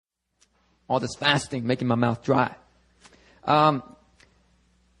All this fasting, making my mouth dry.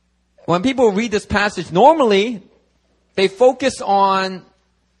 When people read this passage, normally they focus on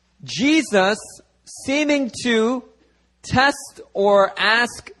Jesus seeming to test or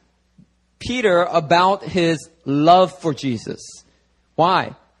ask Peter about his love for Jesus.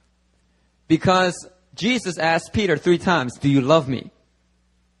 Why? Because Jesus asked Peter 3 times, do you love me?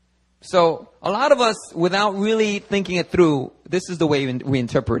 So a lot of us, without really thinking it through, this is the way we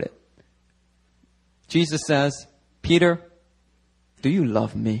interpret it. Jesus says, Peter, do you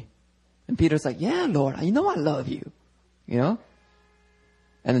love me? And Peter's like, yeah, Lord, you know I love you. You know?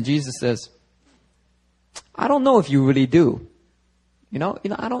 And then Jesus says, I don't know if you really do. You know,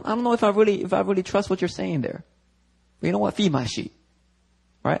 I don't know if I really trust what you're saying there. But you know what? Feed my sheep.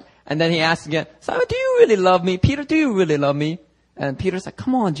 Right? And then he asks again, Simon, do you really love me? Peter, do you really love me? And Peter's like,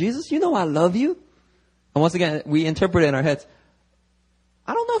 come on, Jesus, you know I love you. And once again, we interpret it in our heads.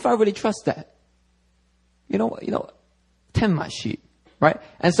 I don't know if I really trust that. You know, tend my sheep. Right?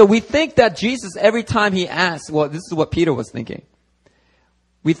 And so we think that Jesus, every time he asks, well, this is what Peter was thinking.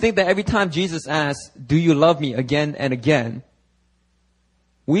 We think that every time Jesus asks, do you love me again and again,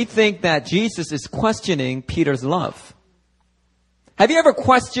 we think that Jesus is questioning Peter's love. Have you ever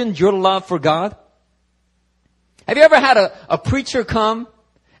questioned your love for God? Have you ever had a preacher come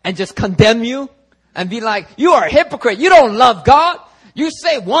and just condemn you and be like, you are a hypocrite. You don't love God. You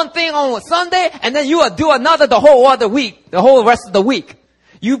say one thing on Sunday and then you will do another the whole other week, the whole rest of the week.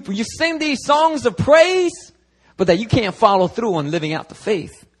 You sing these songs of praise, but that you can't follow through on living out the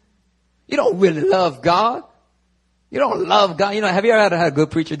faith. You don't really love God. You don't love God. You know, have you ever had a good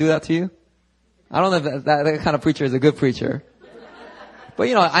preacher do that to you? I don't know if that kind of preacher is a good preacher. But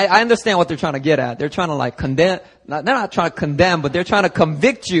you know, I understand what they're trying to get at. They're trying to like condemn, they're not trying to condemn, but they're trying to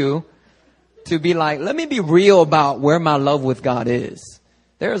convict you to be like, let me be real about where my love with God is.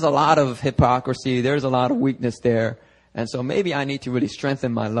 There's a lot of hypocrisy. There's a lot of weakness there. And so maybe I need to really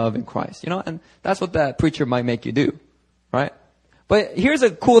strengthen my love in Christ, you know, and that's what that preacher might make you do, right? But here's a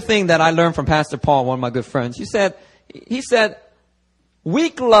cool thing that I learned from Pastor Paul, one of my good friends. He said,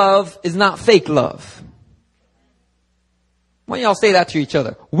 weak love is not fake love. Why don't y'all say that to each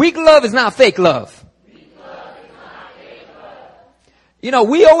other? Weak love is not fake love. Weak love is not fake love. You know,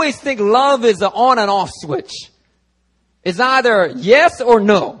 we always think love is an on and off switch. It's either yes or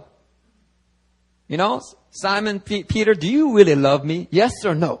no. You know, Simon, Peter, do you really love me? Yes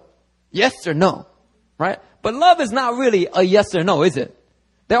or no? Yes or no? Right? But love is not really a yes or no, is it?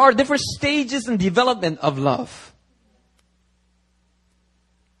 There are different stages in development of love.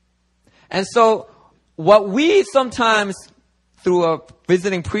 And so what we sometimes, through a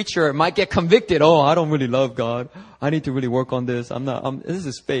visiting preacher, might get convicted. Oh, I don't really love God. I need to really work on this. This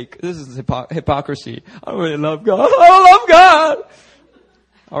is fake. This is hypocrisy. I don't really love God. I don't love God.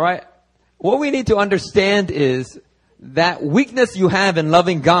 All right. What we need to understand is that weakness you have in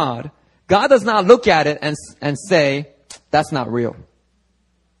loving God, God does not look at it and say, that's not real.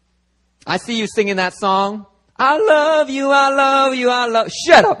 I see you singing that song. I love you, I love you, I love.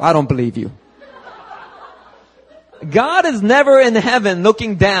 Shut up. I don't believe you. God is never in heaven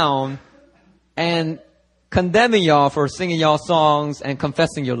looking down and condemning y'all for singing y'all songs and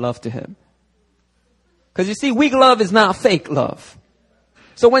confessing your love to him. Because you see, weak love is not fake love.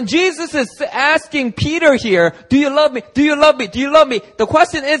 So when Jesus is asking Peter here, do you love me? Do you love me? Do you love me? The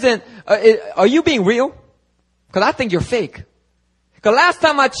question isn't, are you being real? Because I think you're fake. Because last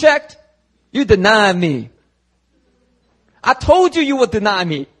time I checked, you denied me. I told you would deny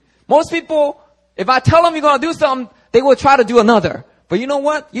me. Most people, if I tell them you're going to do something, they will try to do another. But you know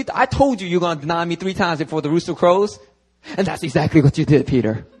what? I told you you're going to deny me 3 times before the rooster crows. And that's exactly what you did,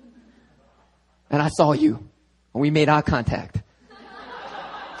 Peter. And I saw you. And we made eye contact.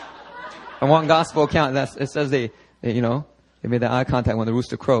 In one gospel account, it says they made that eye contact when the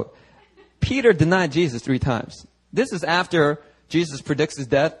rooster crowed. Peter denied Jesus 3 times. This is after Jesus predicts his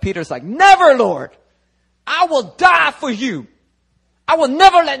death. Peter's like, never, Lord. I will die for you. I will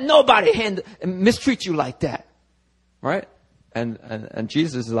never let nobody mistreat you like that. Right? And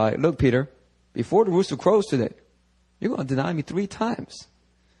Jesus is like, look, Peter, before the rooster crows today, you're going to deny me 3 times.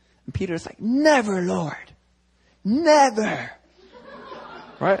 And Peter's like, never, Lord. Never.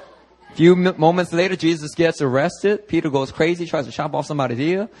 Right? A few moments later, Jesus gets arrested. Peter goes crazy, tries to chop off somebody's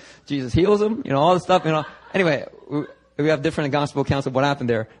ear. Jesus heals him, all this stuff, Anyway, we have different gospel accounts of what happened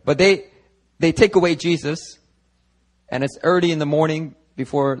there. But they take away Jesus, and it's early in the morning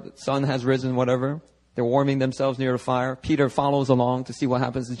before the sun has risen, whatever. They're warming themselves near the fire. Peter follows along to see what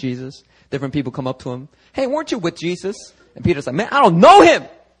happens to Jesus. Different people come up to him. Hey, weren't you with Jesus? And Peter's like, man, I don't know him.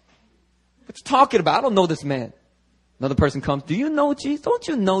 What you talking about? I don't know this man. Another person comes, do you know Jesus? Don't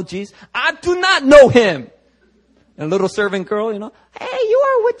you know Jesus? I do not know him. And a little servant girl, hey, you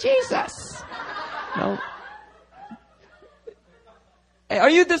are with Jesus. No. Hey, are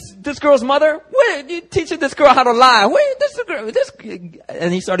you this girl's mother? What, you teaching this girl how to lie?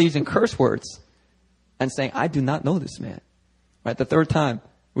 And he started using curse words and saying, I do not know this man. Right? The third time,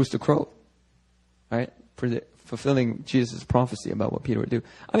 rooster crowed. Right? Fulfilling Jesus' prophecy about what Peter would do.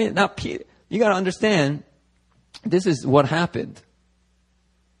 I mean, now, Peter, you got to understand, this is what happened.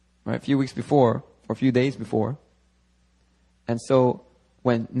 Right? A few weeks before, or a few days before. And so,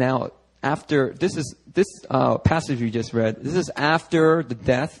 after, this passage we just read, this is after the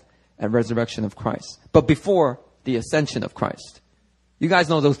death and resurrection of Christ. But before the ascension of Christ. You guys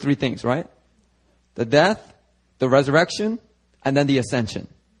know those three things, right? The death, the resurrection, and then the ascension.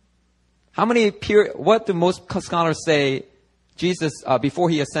 What do most scholars say Jesus, before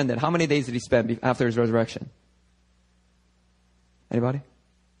he ascended, how many days did he spend after his resurrection? Anybody?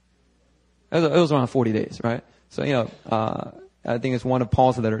 It was around 40 days, right? So, I think it's one of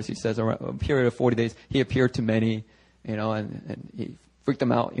Paul's letters. He says, a period of 40 days, he appeared to many, and he freaked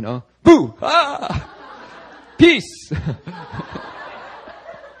them out, Boo! Ah! Peace!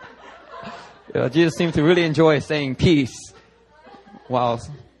 Jesus seemed to really enjoy saying peace while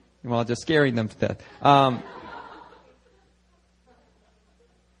just scaring them to death.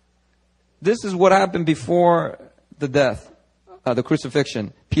 This is what happened before the death, the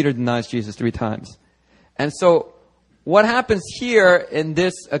crucifixion. Peter denies Jesus 3 times. And so, what happens here in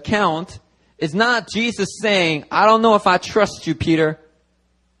this account is not Jesus saying, I don't know if I trust you, Peter.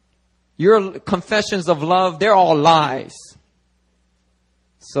 Your confessions of love, they're all lies.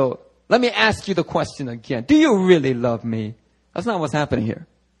 So, let me ask you the question again. Do you really love me? That's not what's happening here.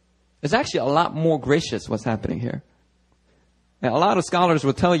 It's actually a lot more gracious what's happening here. Now, a lot of scholars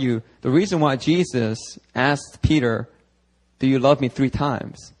will tell you the reason why Jesus asked Peter, do you love me 3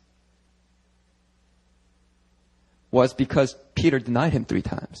 times? Was because Peter denied him 3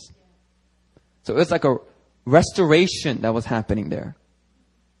 times. So it's like a restoration that was happening there.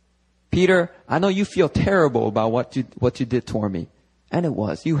 Peter, I know you feel terrible about what you did toward me. And it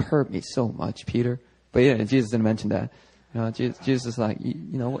was. You hurt me so much, Peter. But yeah, Jesus didn't mention that. Jesus is like, you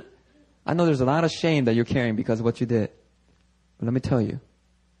know what? I know there's a lot of shame that you're carrying because of what you did. But let me tell you,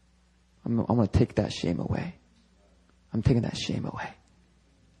 I'm going to take that shame away. I'm taking that shame away.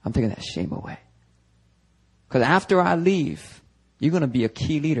 I'm taking that shame away. Because after I leave, you're going to be a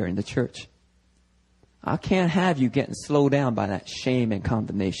key leader in the church. I can't have you getting slowed down by that shame and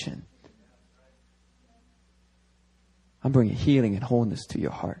condemnation. I'm bringing healing and wholeness to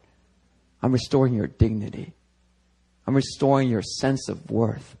your heart. I'm restoring your dignity. I'm restoring your sense of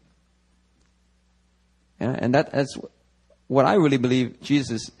worth. And that's what I really believe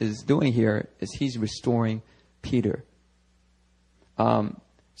Jesus is doing here, is he's restoring Peter.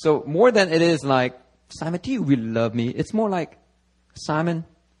 So more than it is like, Simon, do you really love me? It's more like, Simon,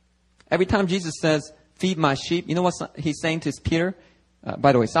 every time Jesus says, feed my sheep, you know what he's saying to Peter?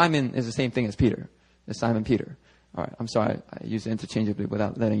 By the way, Simon is the same thing as Peter. It's Simon Peter. All right, I'm sorry, I use it interchangeably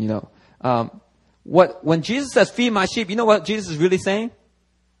without letting you know. When Jesus says, feed my sheep, you know what Jesus is really saying?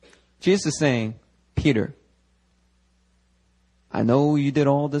 Jesus is saying, Peter, I know you did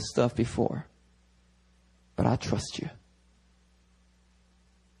all this stuff before, but I trust you.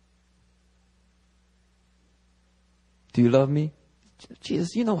 Do you love me?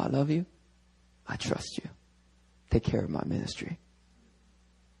 Jesus, you know I love you. I trust you. Take care of my ministry.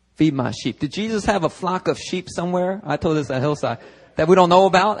 Feed my sheep. Did Jesus have a flock of sheep somewhere? I told this at Hillside that we don't know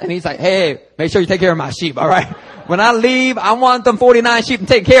about. And he's like, hey, make sure you take care of my sheep, all right? When I leave, I want them 49 sheep to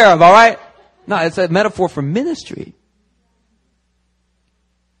take care of, all right? No, it's a metaphor for ministry.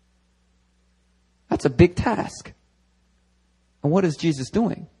 That's a big task. And what is Jesus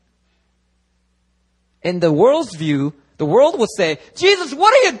doing? In the world's view, the world will say, Jesus,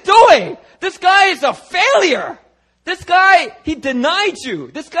 what are you doing? This guy is a failure. This guy, he denied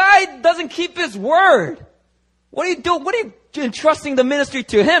you. This guy doesn't keep his word. What are you doing? What are you entrusting the ministry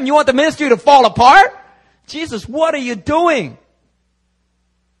to him? You want the ministry to fall apart? Jesus, what are you doing?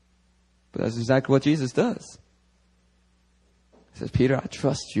 But that's exactly what Jesus does. He says, Peter, I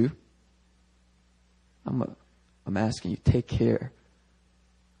trust you. I'm asking you, take care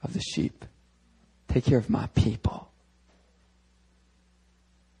of the sheep. Take care of my people.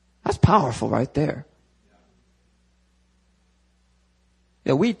 That's powerful right there.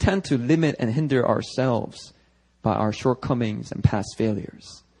 Yeah, we tend to limit and hinder ourselves by our shortcomings and past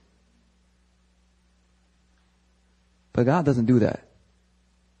failures. But God doesn't do that.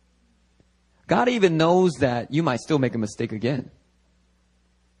 God even knows that you might still make a mistake again.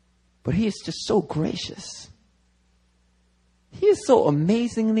 But He is just so gracious. He is so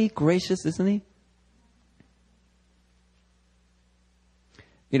amazingly gracious, isn't he?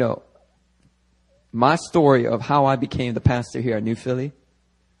 You know, my story of how I became the pastor here at New Philly,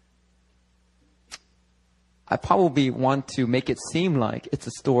 I probably want to make it seem like it's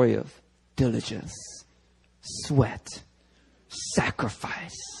a story of diligence, sweat,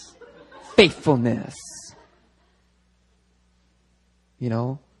 sacrifice, faithfulness, you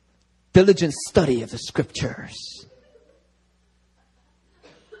know, diligent study of the scriptures.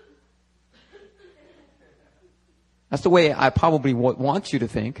 That's the way I probably want you to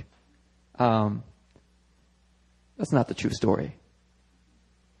think. That's not the true story.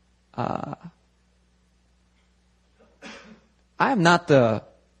 I am not the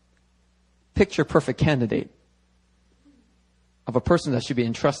picture-perfect candidate of a person that should be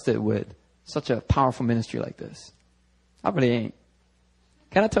entrusted with such a powerful ministry like this. I really ain't.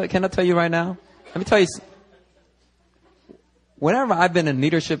 Can I tell you right now? Let me tell you. Whenever I've been in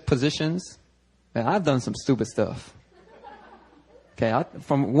leadership positions, man, I've done some stupid stuff. Okay,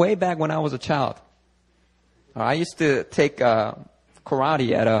 from way back when I was a child, I used to take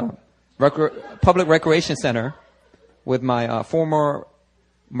karate at a public recreation center with my former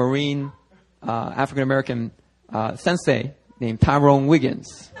Marine African American sensei named Tyrone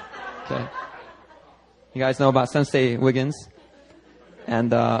Wiggins. Okay, you guys know about Sensei Wiggins,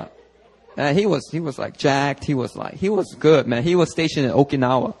 and he was like jacked. He was good, man. He was stationed in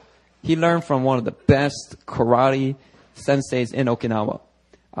Okinawa. He learned from one of the best karate senseis in Okinawa.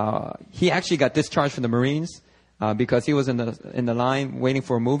 He actually got discharged from the Marines because he was in the line waiting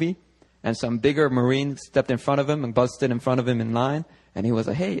for a movie, and some bigger Marine stepped in front of him and busted in front of him in line, and he was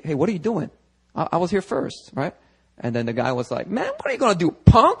like, "Hey, what are you doing? I was here first, right?" And then the guy was like, "Man, what are you gonna do,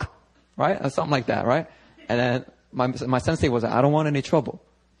 punk?" Right, or something like that, right? And then my sensei was like, "I don't want any trouble.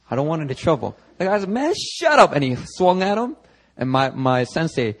 I don't want any trouble." The guy said, "Man, shut up!" And he swung at him, and my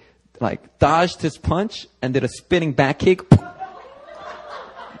sensei like dodged his punch and did a spinning back kick,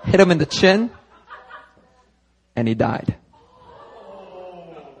 hit him in the chin, and he died.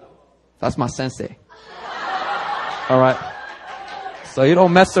 That's my sensei. All right. So you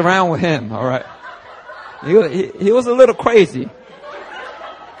don't mess around with him. All right. He was a little crazy.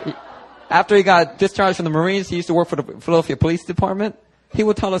 After he got discharged from the Marines, he used to work for the Philadelphia Police Department. He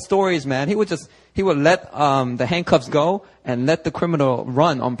would tell us stories, man. He would let the handcuffs go and let the criminal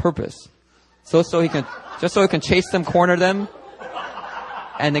run on purpose, so he can chase them, corner them,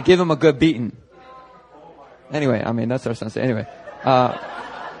 and then give him a good beating. Anyway, I mean that's our sensei. Anyway,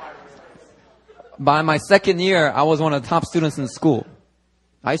 by my second year, I was one of the top students in the school.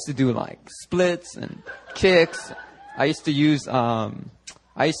 I used to do like splits and kicks. I used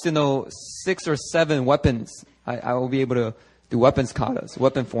to know 6 or 7 weapons. I will be able to do weapons katas,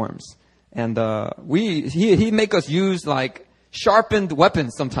 weapon forms. And he'd make us use like sharpened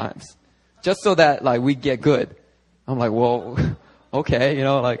weapons sometimes, just so that like we get good. I'm like, well, okay, you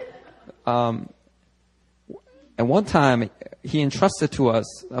know, like. And one time he entrusted to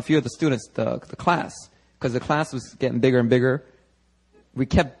us a few of the students the class, because the class was getting bigger and bigger. We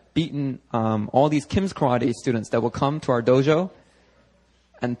kept beating all these Kim's karate students that would come to our dojo,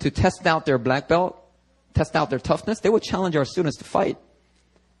 and to test out their black belt, test out their toughness, they would challenge our students to fight.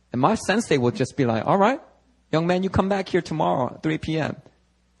 And my sensei would just be like, "All right, young man, you come back here tomorrow at 3 p.m.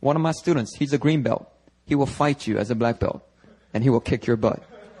 One of my students, he's a green belt. He will fight you as a black belt, and he will kick your butt."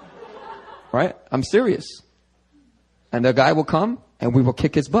 Right? I'm serious. And the guy will come, and we will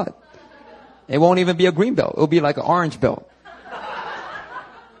kick his butt. It won't even be a green belt. It'll be like an orange belt.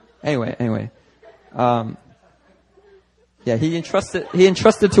 Anyway. Yeah, he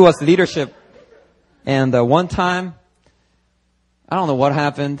entrusted to us leadership. And one time, I don't know what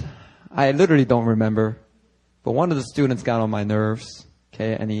happened. I literally don't remember. But one of the students got on my nerves.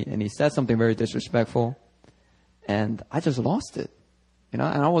 Okay, and he said something very disrespectful. And I just lost it. You know,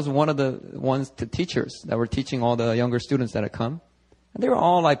 and I was one of the teachers that were teaching all the younger students that had come. And they were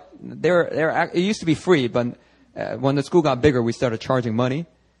all like, it used to be free, but when the school got bigger, we started charging money.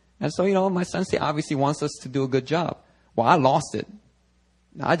 And so, you know, my sensei obviously wants us to do a good job. Well, I lost it.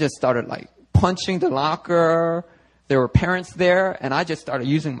 I just started like punching the locker. There were parents there, and I just started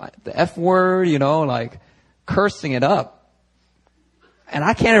using the F word, you know, like cursing it up. And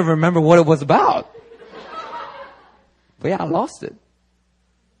I can't even remember what it was about. But yeah, I lost it.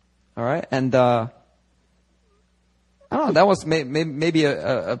 All right. And, I don't know, that was maybe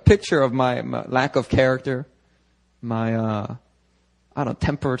a picture of my lack of character, my,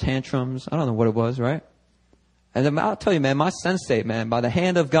 temper tantrums. I don't know what it was, right? And then I'll tell you, man, my sensei, man, by the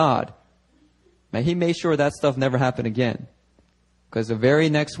hand of God, man, he made sure that stuff never happened again. Because the very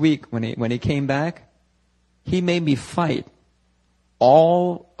next week when he came back, he made me fight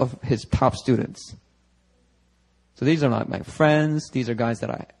all of his top students. So these are not my friends. These are guys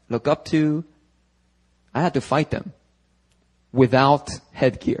that I look up to. I had to fight them without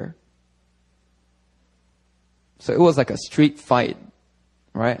headgear. So it was like a street fight,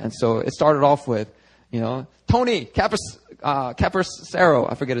 right? And so it started off with, Tony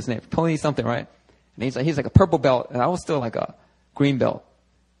Capricero, I forget his name, Tony something, right? And he's like a purple belt, and I was still like a green belt.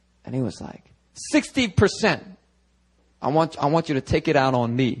 And he was like, 60%. I want you to take it out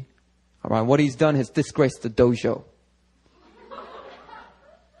on me. All right, what he's done has disgraced the dojo. All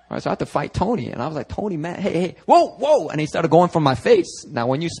right, so I had to fight Tony, and I was like, Tony, man, hey, whoa, and he started going for my face. Now,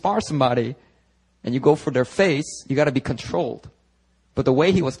 when you spar somebody and you go for their face, you got to be controlled. But the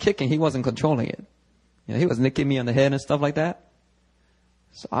way he was kicking, he wasn't controlling it. He was nicking me on the head and stuff like that.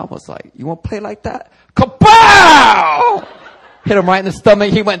 So I was like, you want to play like that? Kapow! Hit him right in the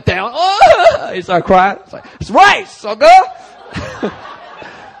stomach. He went down. Oh! He started crying. I was like, it's right, sucker!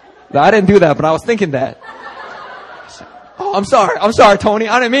 No, I didn't do that, but I was thinking that. Oh, I'm sorry, Tony.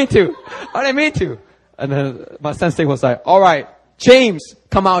 I didn't mean to. And then my sensei was like, all right, James,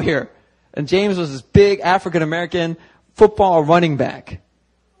 come out here. And James was this big African-American football running back.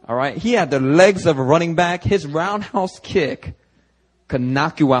 All right. He had the legs of a running back. His roundhouse kick could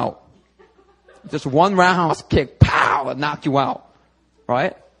knock you out. Just one roundhouse kick, pow, would knock you out.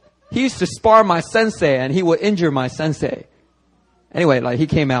 Right? He used to spar my sensei and he would injure my sensei. Anyway, like he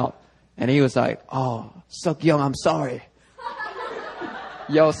came out and he was like, oh, Suck Young, I'm sorry.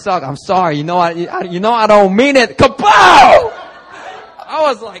 Yo, Suck, I'm sorry. You know I don't mean it. Kapow! I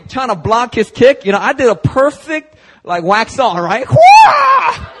was like trying to block his kick. I did a perfect like wax on, right?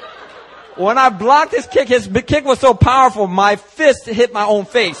 When I blocked his kick was so powerful, my fist hit my own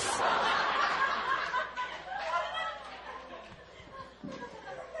face.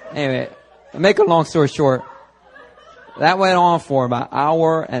 Anyway, to make a long story short, that went on for about an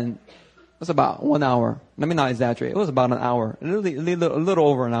hour, and it was about 1 hour. Let me not exaggerate. It was about an hour, a little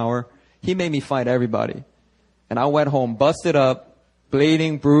over an hour. He made me fight everybody. And I went home busted up,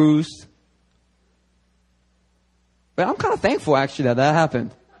 bleeding, bruised. But I'm kind of thankful, actually, that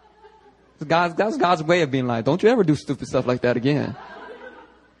happened. That's God's way of being like, don't you ever do stupid stuff like that again.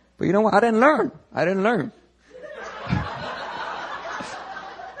 But you know what? I didn't learn.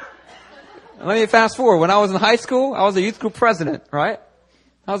 Let me fast forward. When I was in high school, I was a youth group president, right?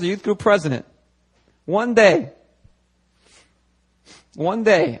 I was a youth group president. One day,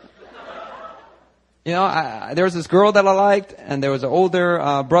 there was this girl that I liked, and there was an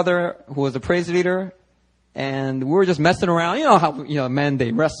older brother who was a praise leader. And we were just messing around. You know how, men,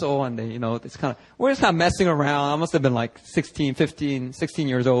 they wrestle and they, it's we're just kind of messing around. I must have been like 16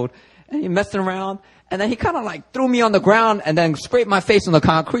 years old. And he messing around. And then he kind of like threw me on the ground and then scraped my face on the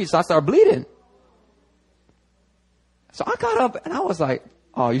concrete. So I started bleeding. So I got up and I was like,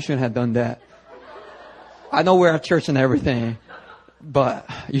 oh, you shouldn't have done that. I know we're at church and everything, but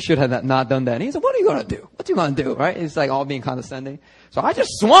you should have not done that. And he said, what are you going to do? What you going to do? Right? He's like all being condescending. So I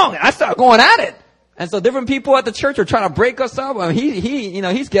just swung and I started going at it. And so different people at the church are trying to break us up. I mean,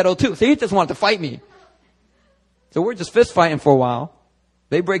 he's ghetto too. So he just wanted to fight me. So we're just fist fighting for a while.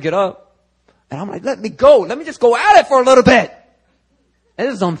 They break it up. And I'm like, let me go. Let me just go at it for a little bit. And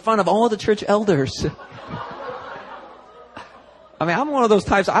this is in front of all the church elders. I mean, I'm one of those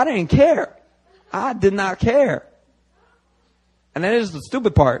types. I didn't care. I did not care. And then there's the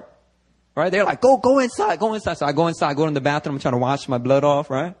stupid part. Right? They're like, go inside. So I go inside, go in the bathroom. I'm trying to wash my blood off,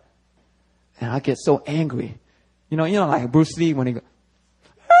 right? And I get so angry. Like Bruce Lee when he goes,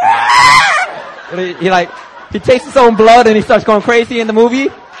 he takes his own blood and he starts going crazy in the movie.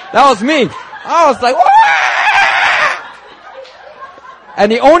 That was me. I was like,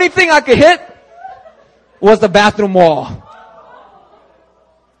 and the only thing I could hit was the bathroom wall.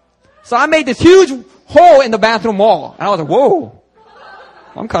 So I made this huge hole in the bathroom wall. And I was like, whoa,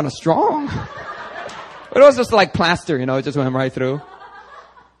 I'm kind of strong. But it was just like plaster, it just went right through.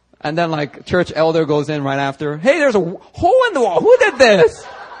 And then like church elder goes in right after. Hey, there's a hole in the wall. Who did this?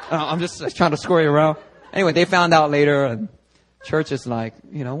 I'm just trying to square you around. Anyway, they found out later and church is like,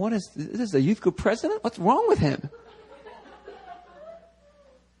 what is this a youth group president? What's wrong with him?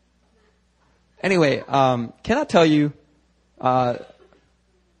 Anyway, can I tell you,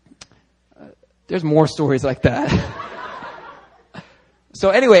 there's more stories like that. So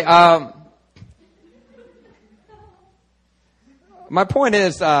anyway, my point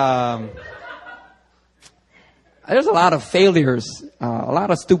is, there's a lot of failures, a lot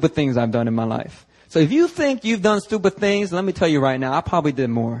of stupid things I've done in my life. So if you think you've done stupid things, let me tell you right now, I probably did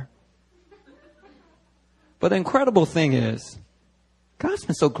more. But the incredible thing is, God's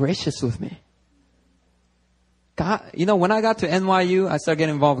been so gracious with me. God, when I got to NYU, I started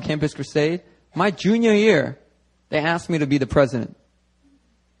getting involved with Campus Crusade. My junior year, they asked me to be the president.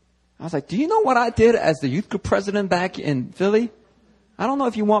 I was like, do you know what I did as the youth group president back in Philly? I don't know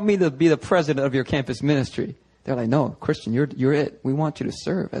if you want me to be the president of your campus ministry. They're like, no, Christian, you're it. We want you to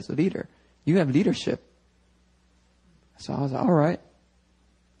serve as a leader. You have leadership. So I was like, all right.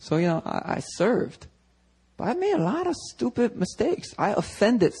 So, I served. But I made a lot of stupid mistakes. I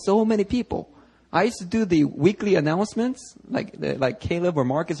offended so many people. I used to do the weekly announcements like Caleb or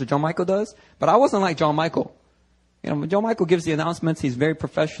Marcus or John Michael does. But I wasn't like John Michael. John Michael gives the announcements. He's very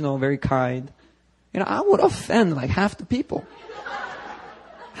professional, very kind. I would offend like half the people.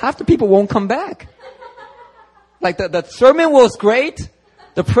 Half the people won't come back. Like the sermon was great.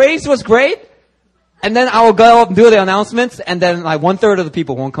 The praise was great. And then I will go up and do the announcements. And then like 1/3 of the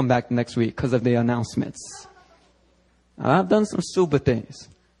people won't come back next week because of the announcements. I've done some stupid things.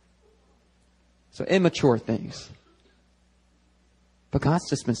 So immature things. But God's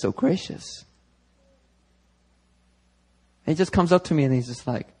just been so gracious. And he just comes up to me and he's just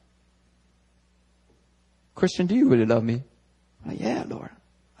like, Christian, do you really love me? I'm like, yeah, Lord,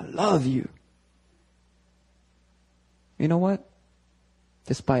 I love you. You know what?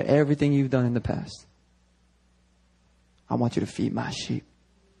 Despite everything you've done in the past, I want you to feed my sheep.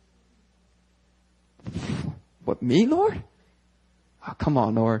 What, me, Lord? Oh, come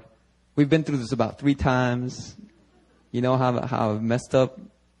on, Lord. We've been through this about 3 times. You know how I've messed up?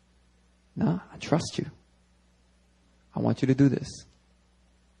 No, I trust you. I want you to do this.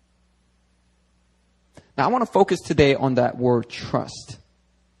 Now, I want to focus today on that word trust.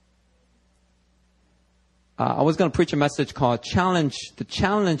 I was going to preach a message called The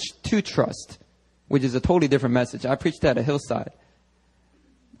Challenge to Trust, which is a totally different message. I preached that at Hillside.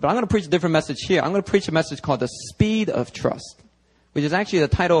 But I'm going to preach a different message here. I'm going to preach a message called The Speed of Trust, which is actually the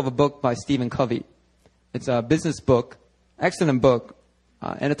title of a book by Stephen Covey. It's a business book, excellent book.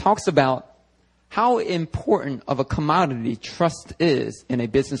 And it talks about how important of a commodity trust is in a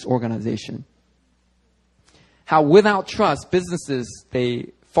business organization. How without trust, businesses,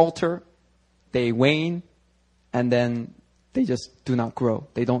 they falter, they wane, and then they just do not grow.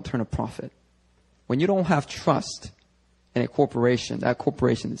 They don't turn a profit. When you don't have trust in a corporation, that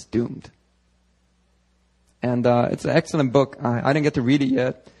corporation is doomed. And it's an excellent book. I didn't get to read it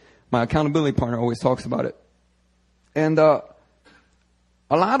yet. My accountability partner always talks about it. And a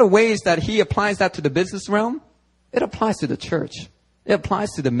lot of ways that he applies that to the business realm, it applies to the church. It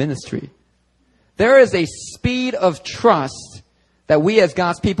applies to the ministry. There is a speed of trust that we as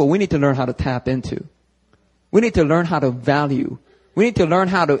God's people, we need to learn how to tap into. We need to learn how to value. We need to learn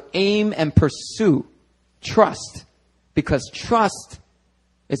how to aim and pursue trust, because trust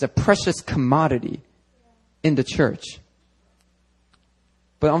is a precious commodity in the church.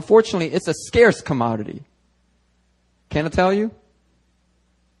 But unfortunately, it's a scarce commodity. Can I tell you?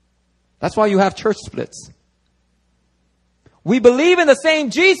 That's why you have church splits. We believe in the same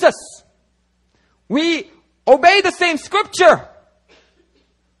Jesus. We obey the same scripture.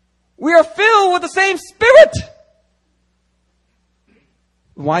 We are filled with the same Spirit.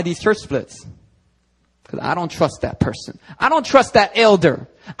 Why these church splits? Because I don't trust that person. I don't trust that elder.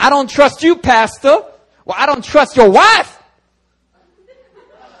 I don't trust you, pastor. Well, I don't trust your wife.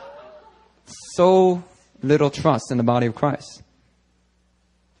 So little trust in the body of Christ.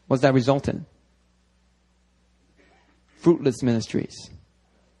 What's that result in? Fruitless ministries.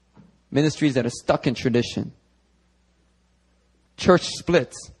 Ministries that are stuck in tradition. Church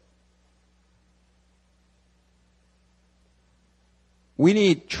splits. We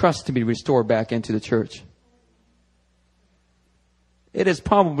need trust to be restored back into the church. It is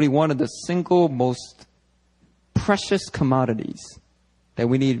probably one of the single most precious commodities that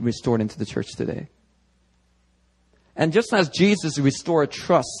we need restored into the church today. And just as Jesus restored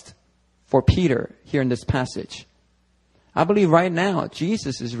trust for Peter here in this passage, I believe right now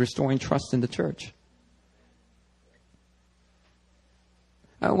Jesus is restoring trust in the church.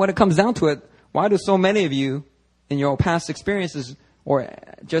 When it comes down to it, why do so many of you in your past experiences or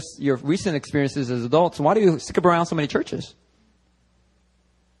just your recent experiences as adults, why do you stick around so many churches?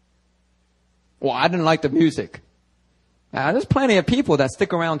 Well, I didn't like the music. There's plenty of people that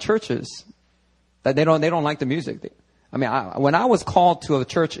stick around churches that they don't like the music. When I was called to a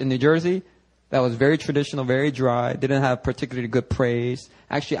church in New Jersey that was very traditional, very dry, didn't have particularly good praise.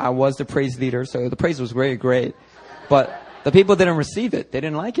 Actually, I was the praise leader, so the praise was very great. But the people didn't receive it. They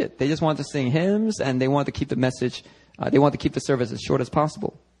didn't like it. They just wanted to sing hymns, and they wanted to keep the message. They wanted to keep the service as short as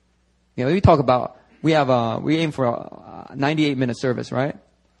possible. We talk about we aim for a 98-minute service, right?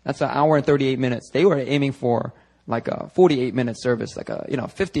 That's an hour and 38 minutes. They were aiming for like a 48-minute service, like a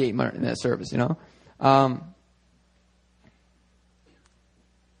 58-minute service.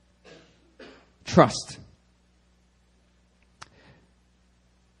 Trust.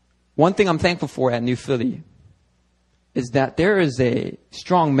 One thing I'm thankful for at New Philly is that there is a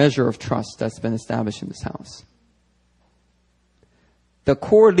strong measure of trust that's been established in this house. The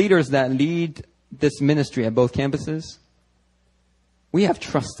core leaders that lead this ministry at both campuses, we have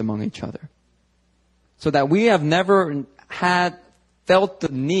trust among each other. So that we have never felt the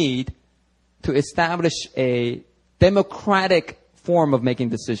need to establish a democratic form of making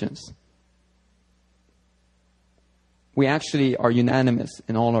decisions. We actually are unanimous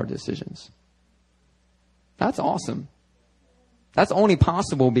in all our decisions. That's awesome. That's only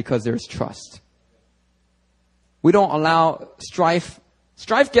possible because there's trust. We don't allow strife.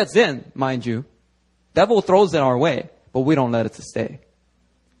 Strife gets in, mind you. Devil throws it our way, but we don't let it to stay.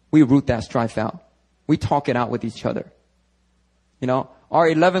 We root that strife out. We talk it out with each other. You know, our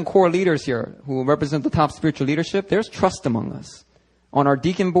 11 core leaders here who represent the top spiritual leadership, there's trust among us. On our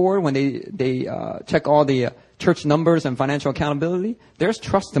deacon board, when they check all the church numbers and financial accountability, there's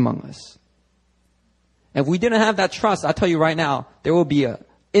trust among us. If we didn't have that trust, I tell you right now, there will be an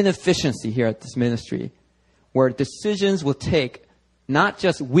inefficiency here at this ministry where decisions will take not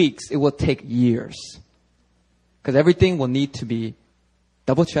just weeks, it will take years. Because everything will need to be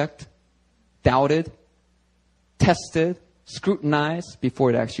double-checked, doubted, tested, scrutinized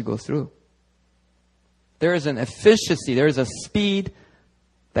before it actually goes through. There is an efficiency, there is a speed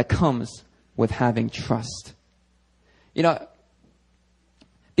that comes with having trust. You know,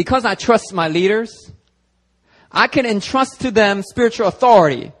 because I trust my leaders, I can entrust to them spiritual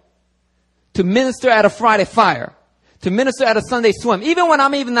authority to minister at a Friday fire, to minister at a Sunday swim. Even when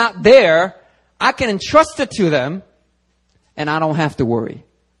I'm even not there, I can entrust it to them and I don't have to worry.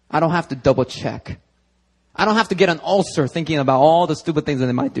 I don't have to double check. I don't have to get an ulcer thinking about all the stupid things that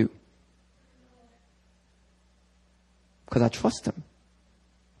they might do. Because I trust them.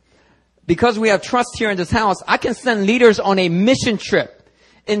 Because we have trust here in this house, I can send leaders on a mission trip,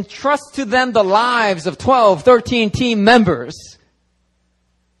 entrust to them the lives of 12, 13 team members,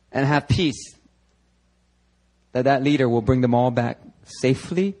 and have peace that leader will bring them all back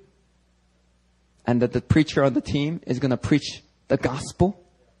safely, and that the preacher of the team is going to preach the gospel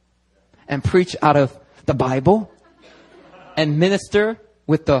and preach out of the Bible and minister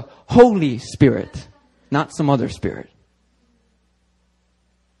with the Holy Spirit, not some other spirit.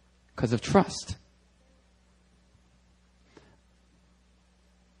 Because of trust.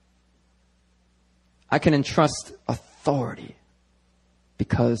 I can entrust authority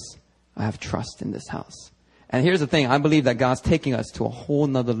because I have trust in this house. And here's the thing. I believe that God's taking us to a whole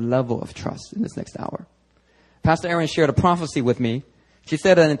nother level of trust in this next hour. Pastor Erin shared a prophecy with me. She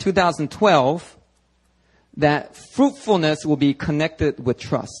said that in 2012, that fruitfulness will be connected with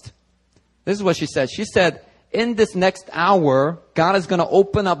trust. This is what she said. She said, in this next hour, God is going to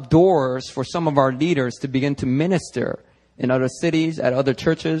open up doors for some of our leaders to begin to minister in other cities, at other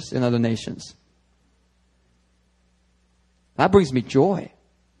churches, in other nations. That brings me joy.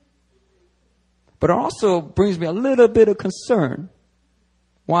 But it also brings me a little bit of concern.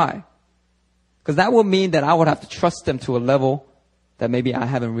 Why? Because that would mean that I would have to trust them to a level that maybe I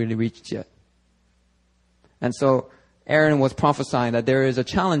haven't really reached yet. And so Aaron was prophesying that there is a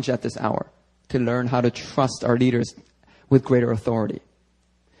challenge at this hour to learn how to trust our leaders with greater authority.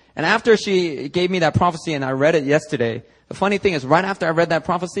 And after she gave me that prophecy and I read it yesterday, the funny thing is right after I read that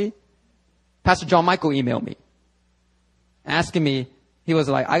prophecy, Pastor John Michael emailed me asking me, he was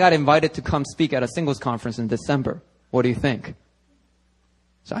like, I got invited to come speak at a singles conference in December. What do you think?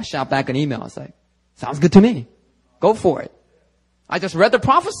 So I shot back an email. I was like, sounds good to me. Go for it. I just read the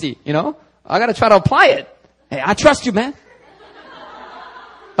prophecy, you know. I got to try to apply it. Hey, I trust you, man.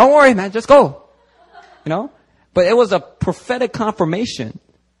 Don't worry, man. Just go. You know? But it was a prophetic confirmation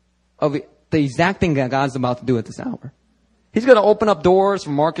of the exact thing that God's about to do at this hour. He's going to open up doors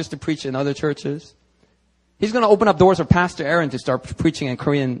for Marcus to preach in other churches. He's going to open up doors for Pastor Aaron to start preaching in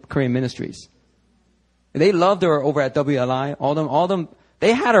Korean ministries. They loved her over at WLI. All them.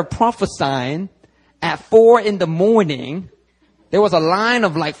 They had her prophesying at 4 a.m. There was a line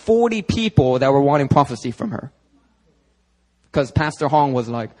of like 40 people that were wanting prophecy from her. Because Pastor Hong was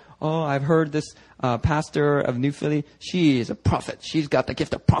like, oh, I've heard this pastor of New Philly. She is a prophet. She's got the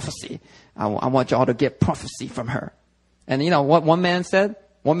gift of prophecy. I want y'all to get prophecy from her. And you know what one man said?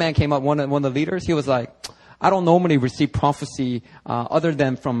 One man came up, one of the leaders. He was like, I don't normally receive prophecy other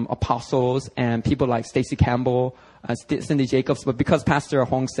than from apostles and people like Stacy Campbell, Cindy Jacobs. But because Pastor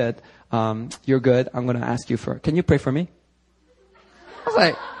Hong said, you're good, I'm going to ask you can you pray for me? I was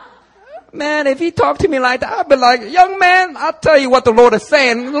like, man, if he talked to me like that, I'd be like, young man, I'll tell you what the Lord is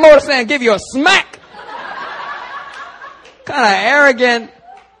saying. The Lord is saying, give you a smack. Kind of arrogant.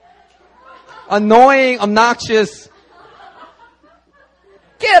 annoying, obnoxious.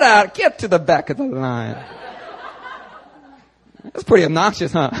 Get to the back of the line. That's pretty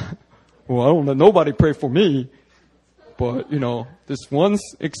obnoxious, huh? Well, I don't let nobody pray for me. But, this one's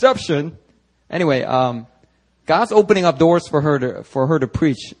exception. Anyway, God's opening up doors for her to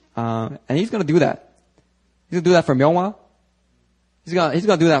preach. And He's gonna do that. He's gonna do that for Myungwa. He's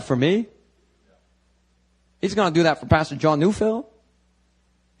gonna do that for me. He's gonna do that for Pastor John Newfield.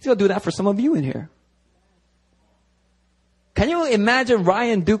 He's gonna do that for some of you in here. Can you imagine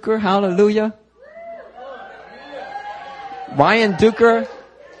Ryan Duker? Hallelujah. Ryan Duker.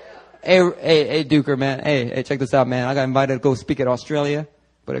 Hey, Duker, man. Hey, check this out, man. I got invited to go speak at Australia,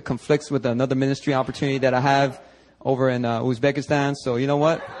 but it conflicts with another ministry opportunity that I have over in Uzbekistan. So you know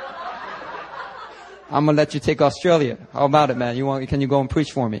what? I'm gonna let you take Australia. How about it, man? Can you go and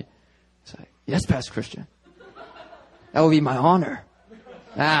preach for me? It's like, yes, Pastor Christian. That would be my honor.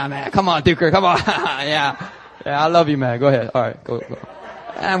 Man, come on, Duker, come on. Yeah, I love you, man. Go ahead. All right, go.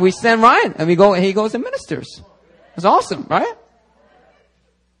 And we send Ryan, and he goes and ministers. It's awesome, right?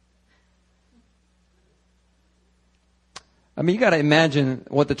 I mean, you gotta imagine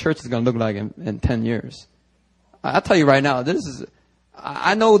what the church is gonna look like in 10 years. I'll tell you right now,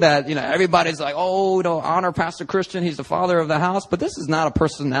 I know that, everybody's like, honor Pastor Christian, he's the father of the house, but this is not a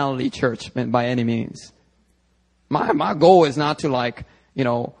personality church by any means. My goal is not to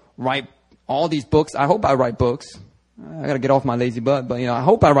write all these books. I hope I write books. I gotta get off my lazy butt, but I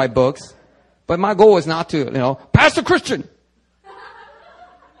hope I write books. But my goal is not to, Pastor Christian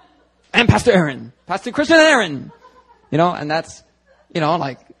and Pastor Aaron, Pastor Christian and Aaron, and that's,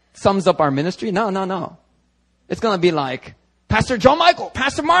 sums up our ministry. No. It's gonna be like Pastor John Michael,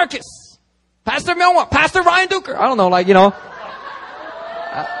 Pastor Marcus, Pastor Myungwa, Pastor Ryan Duker. I don't know,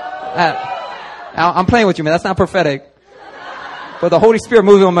 I'm playing with you, man. That's not prophetic. But the Holy Spirit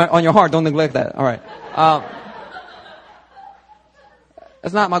moving on your heart, don't neglect that. All right.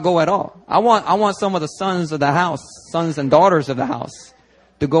 That's not my goal at all. I want some of the sons of the house, sons and daughters of the house,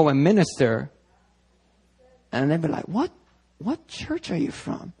 to go and minister. And they'd be like, what church are you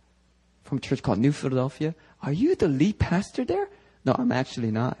from? From a church called New Philadelphia. Are you the lead pastor there? No, I'm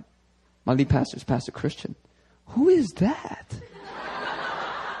actually not. My lead pastor is Pastor Christian. Who is that?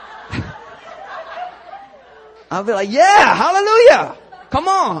 I'll be like, yeah, hallelujah. Come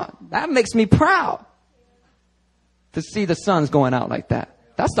on. That makes me proud to see the sons going out like that.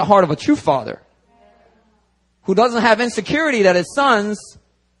 That's the heart of a true father who doesn't have insecurity that his sons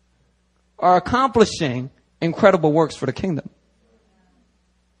are accomplishing incredible works for the kingdom.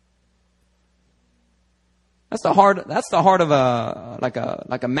 That's the heart of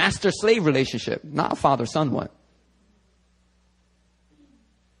a master-slave relationship, not a father-son one.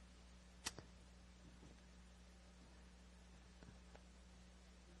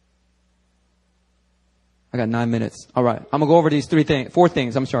 I got 9 minutes. All right. I'm going to go over these four things.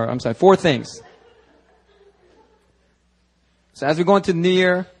 Four things. So as we go into the new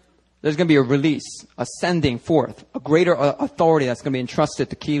year, there's going to be a release, a sending forth, a greater authority that's going to be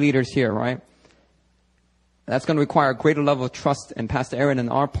entrusted to key leaders here, right? That's going to require a greater level of trust in Pastor Aaron and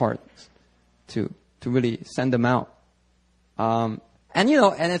our part to really send them out. And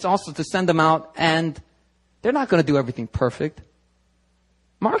it's also to send them out, and they're not going to do everything perfect.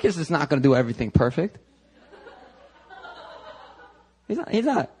 Marcus is not going to do everything perfect. He's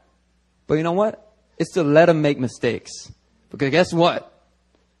not. But you know what? It's to let him make mistakes. Because guess what?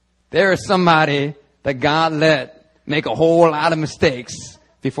 There is somebody that God let make a whole lot of mistakes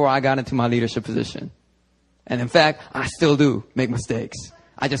before I got into my leadership position. And in fact, I still do make mistakes.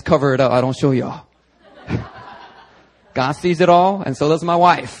 I just cover it up. I don't show y'all. God sees it all, and so does my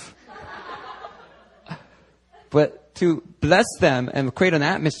wife. But to bless them and create an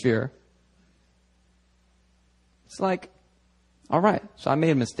atmosphere, it's like, all right, so I made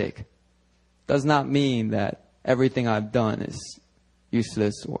a mistake. Does not mean that everything I've done is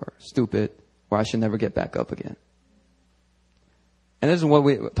useless or stupid, or I should never get back up again. And this is what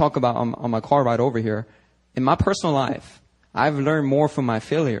we talk about on my car ride over here. In my personal life, I've learned more from my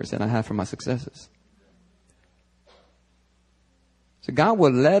failures than I have from my successes. So God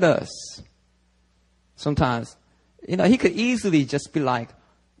will let us sometimes, He could easily just be like,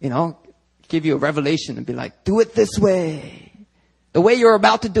 give you a revelation and be like, do it this way. The way you're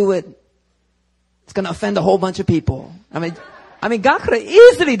about to do it, it's going to offend a whole bunch of people. I mean, God could have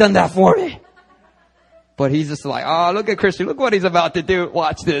easily done that for me. But He's just like, oh, look at Christian. Look what he's about to do.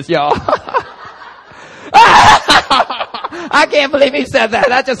 Watch this, y'all. I can't believe he said that.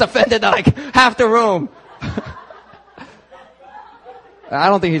 That just offended half the room. I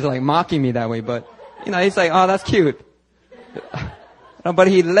don't think he's mocking me that way, but he's like, oh, that's cute. But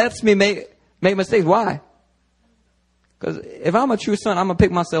He lets me Make mistakes. Why? Because if I'm a true son, I'm going to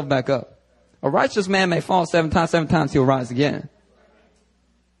pick myself back up. A righteous man may fall 7 times he'll rise again.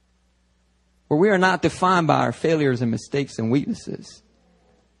 Where we are not defined by our failures and mistakes and weaknesses.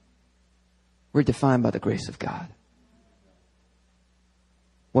 We're defined by the grace of God.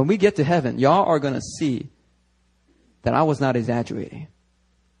 When we get to heaven, y'all are going to see that I was not exaggerating.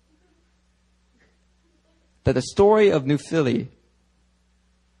 That the story of New Philly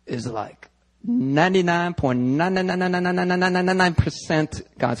is like 99.9999999%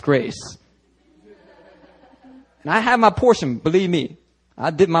 God's grace. And I have my portion, believe me.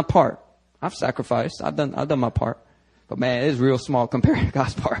 I did my part. I've sacrificed. I've done my part. But man, it is real small compared to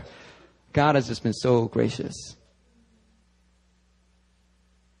God's part. God has just been so gracious.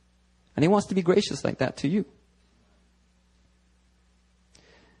 And He wants to be gracious like that to you.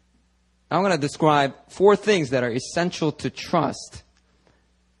 I'm going to describe 4 things that are essential to trust.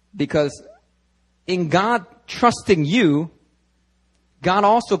 Because in God trusting you, God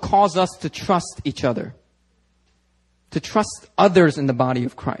also calls us to trust each other. To trust others in the body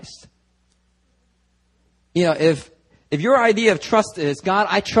of Christ. You know, if your idea of trust is, God,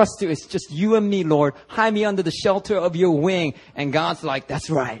 I trust you. It's just you and me, Lord. Hide me under the shelter of your wing. And God's like, that's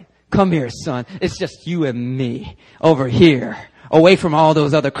right. Come here, son. It's just you and me over here. Away from all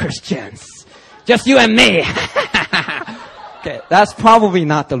those other Christians. Just you and me. Okay, that's probably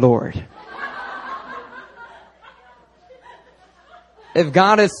not the Lord. If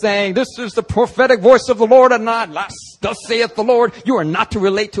God is saying, this is the prophetic voice of the Lord and not, thus saith the Lord, you are not to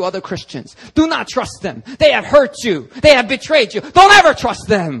relate to other Christians. Do not trust them. They have hurt you. They have betrayed you. Don't ever trust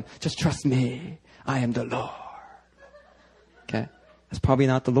them. Just trust me. I am the Lord. Okay? That's probably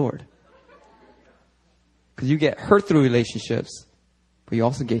not the Lord. Because you get hurt through relationships, but you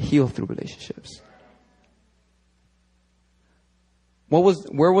also get healed through relationships.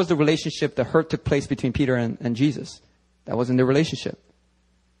 Where was the relationship, the hurt took place between Peter and Jesus? That wasn't their relationship.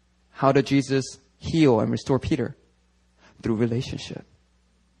 How did Jesus heal and restore Peter? Through relationship.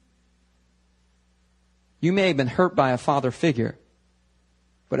 You may have been hurt by a father figure,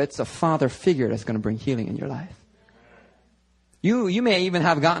 but it's a father figure that's going to bring healing in your life. You may even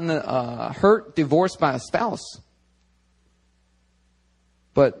have gotten hurt, divorced by a spouse.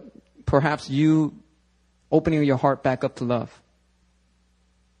 But perhaps you opening your heart back up to love.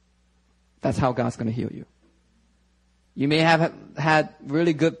 That's how God's going to heal you. You may have had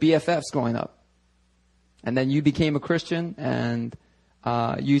really good BFFs growing up. And then you became a Christian and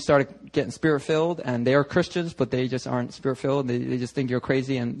you started getting spirit-filled. And they are Christians, but they just aren't spirit-filled. They just think you're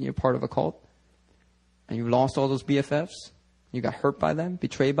crazy and you're part of a cult. And you lost all those BFFs. You got hurt by them,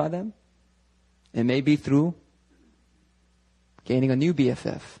 betrayed by them. It may be through gaining a new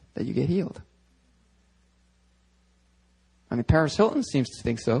BFF that you get healed. I mean, Paris Hilton seems to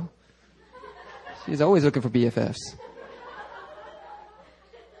think so. She's always looking for BFFs.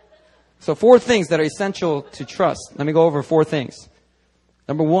 So 4 things that are essential to trust. Let me go over 4 things.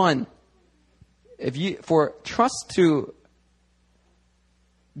 Number 1, for trust to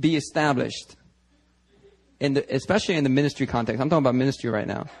be established, especially in the ministry context. I'm talking about ministry right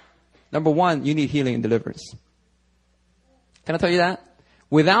now. Number 1, you need healing and deliverance. Can I tell you that?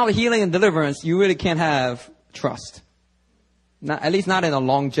 Without healing and deliverance, you really can't have trust. At least not in a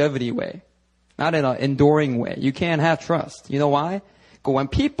longevity way. Not in an enduring way. You can't have trust. You know why? Because when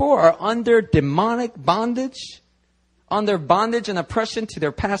people are under demonic bondage, under bondage and oppression to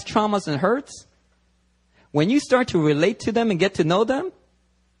their past traumas and hurts, when you start to relate to them and get to know them,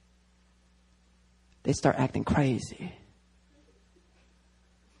 they start acting crazy.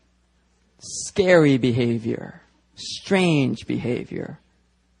 Scary behavior. Strange behavior.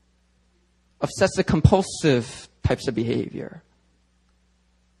 Obsessive compulsive types of behavior.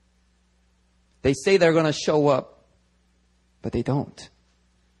 They say they're going to show up, but they don't.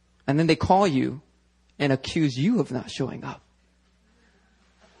 And then they call you and accuse you of not showing up.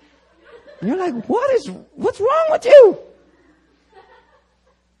 And you're like, what's wrong with you?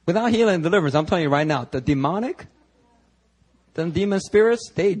 Without healing and deliverance, I'm telling you right now, the demon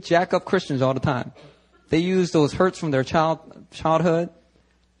spirits, they jack up Christians all the time. They use those hurts from their childhood.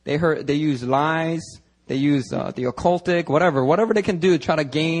 They use lies. They use the occultic, whatever they can do to try to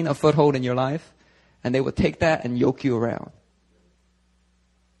gain a foothold in your life. And they will take that and yoke you around.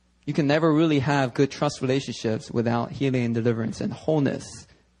 You can never really have good trust relationships without healing and deliverance and wholeness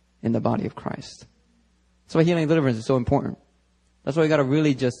in the body of Christ. That's why healing and deliverance is so important. That's why we got to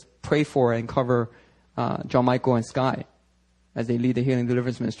really just pray for and cover John Michael and Sky as they lead the healing and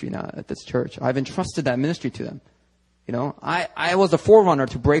deliverance ministry now at this church. I've entrusted that ministry to them. You know, I was a forerunner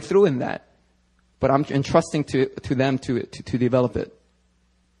to break through in that, but I'm entrusting to them to develop it.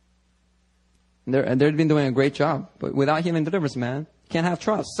 And they've been doing a great job. But without healing deliverance, man, you can't have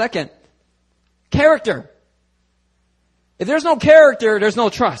trust. Second, character. If there's no character, there's no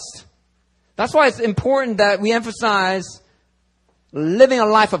trust. That's why it's important that we emphasize living a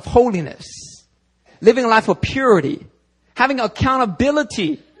life of holiness, living a life of purity, having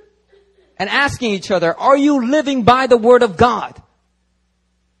accountability, and asking each other, are you living by the Word of God?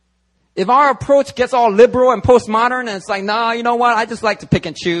 If our approach gets all liberal and postmodern, and it's like, nah, you know what? I just like to pick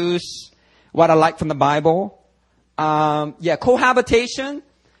and choose what I like from the Bible. Cohabitation.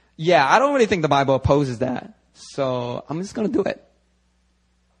 Yeah, I don't really think the Bible opposes that. So I'm just going to do it.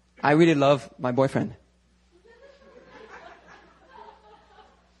 I really love my boyfriend.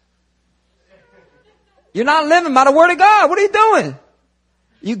 You're not living by the Word of God. What are you doing?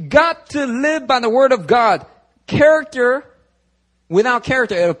 You got to live by the Word of God. Character, without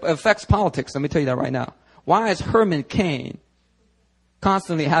character, it affects politics. Let me tell you that right now. Why is Herman Cain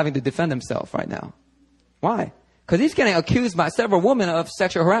constantly having to defend himself right now? Why? Because he's getting accused by several women of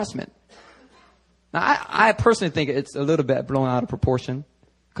sexual harassment. Now, I personally think it's a little bit blown out of proportion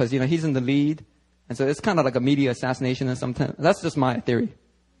because, he's in the lead. And so it's kind of like a media assassination in some sense. That's just my theory.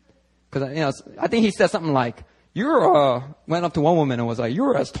 Because, I think he said something like, went up to one woman and was like,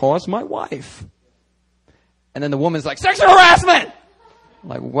 you're as tall as my wife. And then the woman's like, sexual harassment! I'm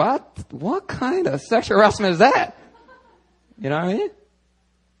like, what? What kind of sexual harassment is that? You know what I mean?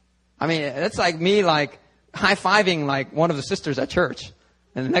 I mean, it's like me, high-fiving, one of the sisters at church.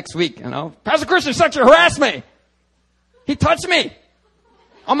 And the next week, Pastor Christian sexual harassed me. He touched me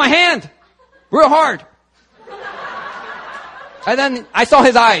on my hand real hard. And then I saw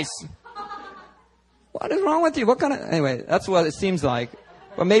his eyes. What is wrong with you? Anyway, that's what it seems like.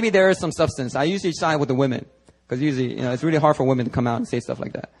 But maybe there is some substance. I usually side with the women. Because usually, it's really hard for women to come out and say stuff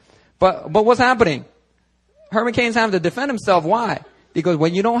like that. But what's happening? Herman Cain's having to defend himself. Why? Because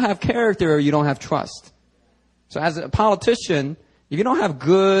when you don't have character, you don't have trust. So as a politician, if you don't have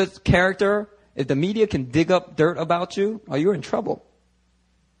good character, if the media can dig up dirt about you, you're in trouble.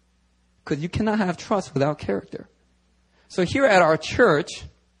 Because you cannot have trust without character. So here at our church,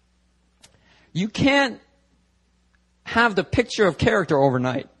 you can't have the picture of character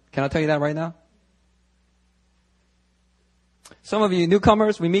overnight. Can I tell you that right now? Some of you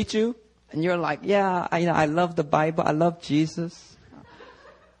newcomers, we meet you, and you're like, yeah, I love the Bible. I love Jesus.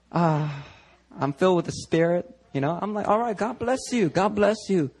 I'm filled with the Spirit. I'm like, all right, God bless you. God bless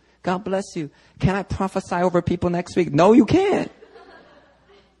you. God bless you. Can I prophesy over people next week? No, you can't.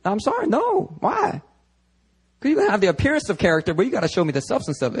 I'm sorry. No. Why? Because you can have the appearance of character, but you got to show me the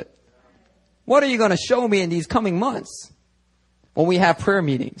substance of it. What are you going to show me in these coming months? When we have prayer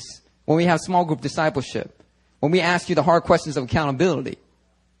meetings, when we have small group discipleship, when we ask you the hard questions of accountability,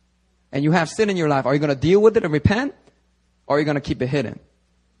 and you have sin in your life, are you going to deal with it and repent? Or are you going to keep it hidden?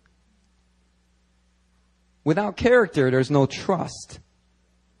 Without character, there's no trust.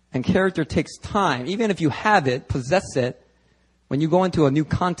 And character takes time. Even if you have it, possess it, when you go into a new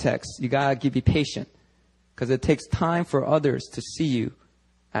context, you got to be patient. Because it takes time for others to see you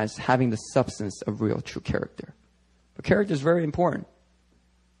as having the substance of real, true character. But character is very important.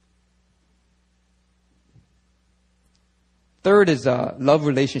 Third is love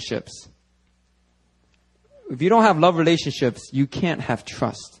relationships. If you don't have love relationships, you can't have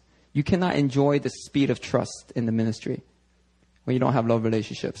trust. You cannot enjoy the speed of trust in the ministry when you don't have love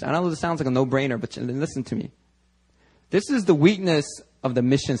relationships. I know this sounds like a no-brainer, but listen to me. This is the weakness of the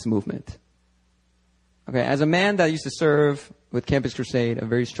missions movement. Okay, as a man that used to serve with Campus Crusade, a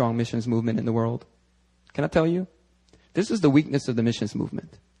very strong missions movement in the world, can I tell you? This is the weakness of the missions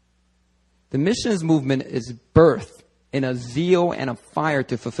movement. The missions movement is birthed in a zeal and a fire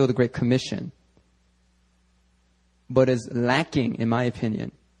to fulfill the Great Commission, but is lacking, in my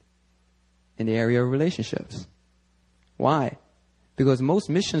opinion, in the area of relationships. Why? Because most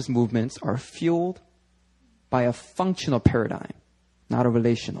missions movements are fueled by a functional paradigm, not a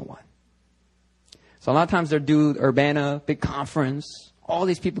relational one. So a lot of times they do Urbana, big conference, all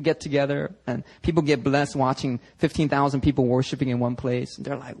these people get together and people get blessed watching 15,000 people worshiping in one place. And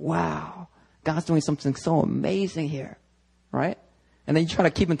they're like, wow, God's doing something so amazing here, right? And then you try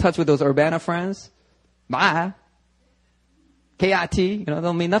to keep in touch with those Urbana friends. Bye. KIT,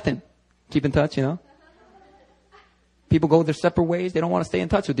 don't mean nothing. Keep in touch, People go their separate ways. They don't want to stay in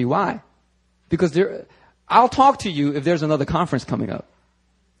touch with you. Why? Because I'll talk to you if there's another conference coming up.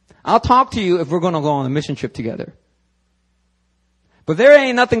 I'll talk to you if we're going to go on a mission trip together. But there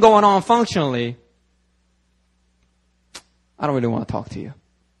ain't nothing going on functionally. I don't really want to talk to you.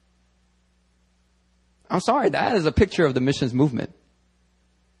 I'm sorry, that is a picture of the missions movement.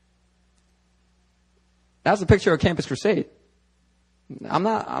 That's a picture of Campus Crusade. I'm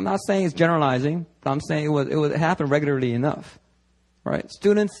not saying it's generalizing, but I'm saying it would happen regularly enough. Right?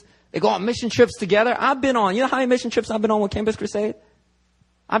 Students, they go on mission trips together. I've been on, you know how many mission trips I've been on with Campus Crusade?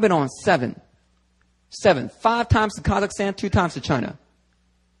 I've been on 7. 5 times to Kazakhstan, 2 times to China.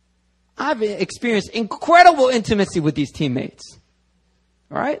 I've experienced incredible intimacy with these teammates.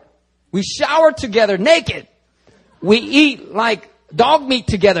 All right? We shower together naked. We eat like dog meat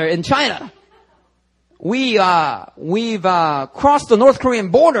together in China. We've crossed the North Korean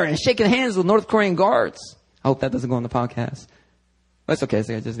border and shaken hands with North Korean guards. I hope that doesn't go on the podcast. That's okay,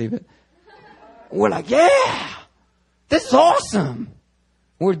 so I just leave it. We're like, yeah, this is awesome.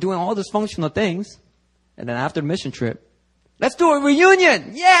 We're doing all these functional things. And then after the mission trip, let's do a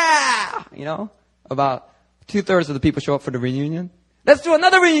reunion. Yeah. You know, about 2/3 of the people show up for the reunion. Let's do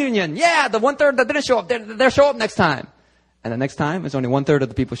another reunion. Yeah, the 1/3 that didn't show up, they'll show up next time. And the next time, it's only 1/3 of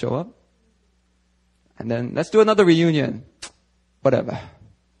the people show up. And then let's do another reunion. Whatever.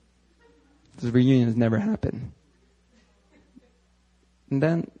 Those reunions never happen. And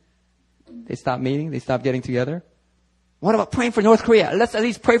then they stop meeting. They stop getting together. What about praying for North Korea? Let's at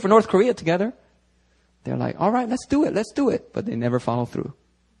least pray for North Korea together. They're like, all right, let's do it. Let's do it. But they never follow through.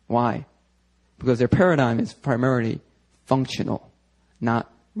 Why? Because their paradigm is primarily functional,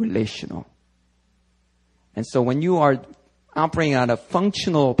 not relational. And so when you are operating out of a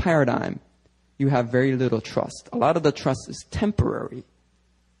functional paradigm, you have very little trust. A lot of the trust is temporary,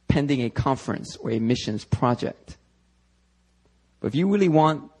 pending a conference or a missions project. But if you really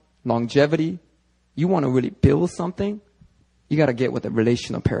want longevity, you want to really build something, you got to get with a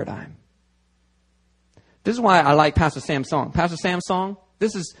relational paradigm. This is why I like Pastor Sam's song. Pastor Sam's song,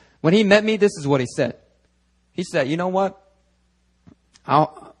 when he met me, this is what he said. He said, you know what? I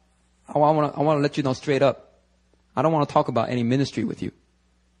want to let you know straight up. I don't want to talk about any ministry with you.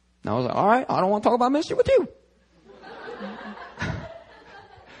 And I was like, all right, I don't want to talk about ministry with you.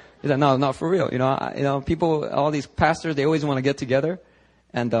 He's like, no, not for real. You know, people, all these pastors, they always want to get together.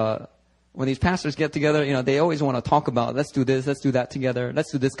 And, when these pastors get together, you know, they always want to talk about, let's do this, let's do that together.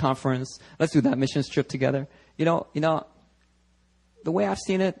 Let's do this conference. Let's do that missions trip together. You know, the way I've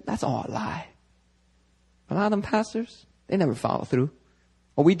seen it, that's all a lie. A lot of them pastors, they never follow through.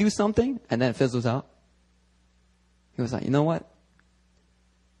 Or we do something and then it fizzles out. He was like, you know what?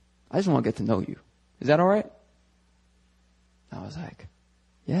 I just want to get to know you. Is that all right? I was like,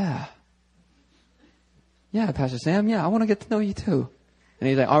 yeah. Yeah, Pastor Sam, yeah, I want to get to know you too. And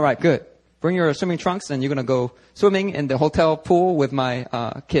he's like, all right, good. Bring your swimming trunks and you're going to go swimming in the hotel pool with my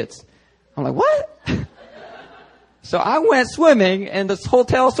kids. I'm like, what? So I went swimming in this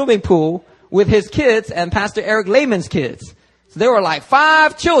hotel swimming pool with his kids and Pastor Eric Lehman's kids. So there were like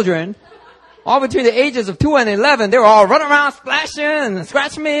 5 children, all between the ages of 2 and 11. They were all running around splashing and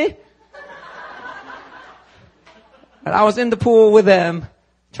scratching me. And I was in the pool with them,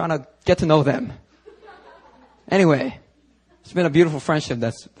 trying to get to know them. Anyway, it's been a beautiful friendship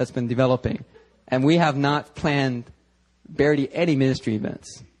that's been developing. And we have not planned barely any ministry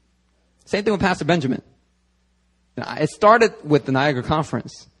events. Same thing with Pastor Benjamin. It started with the Niagara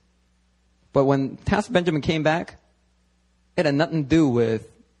Conference. But when Pastor Benjamin came back, it had nothing to do with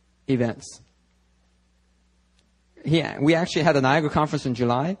events. We actually had a Niagara Conference in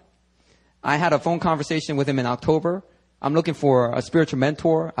July. I had a phone conversation with him in October. I'm looking for a spiritual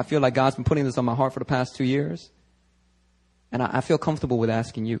mentor. I feel like God's been putting this on my heart for the past 2 years. And I feel comfortable with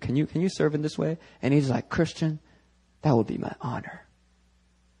asking you, can you serve in this way? And he's like, Christian, that would be my honor.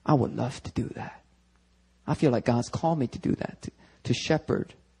 I would love to do that. I feel like God's called me to do that, to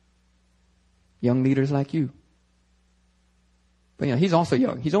shepherd young leaders like you. But he's also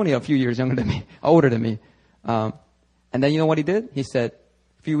young. He's only a few years younger than me, older than me. And then you know what he did? He said,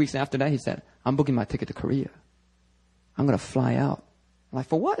 a few weeks after that, he said, I'm booking my ticket to Korea. I'm going to fly out. I'm like,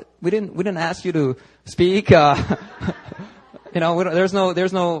 for what? We didn't ask you to speak. There's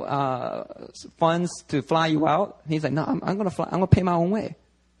no funds to fly you out. And he's like, no, I'm going to fly. I'm going to pay my own way.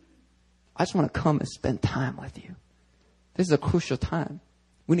 I just want to come and spend time with you. This is a crucial time.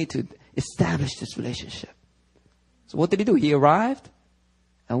 We need to establish this relationship. So what did he do? He arrived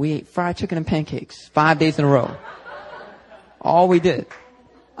and we ate fried chicken and pancakes 5 days in a row. All we did.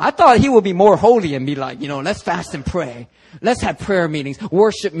 I thought he would be more holy and be like, let's fast and pray. Let's have prayer meetings,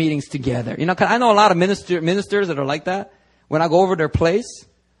 worship meetings together. 'Cause I know a lot of ministers that are like that. When I go over their place,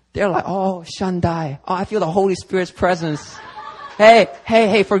 they're like, oh, Shandai. Oh, I feel the Holy Spirit's presence.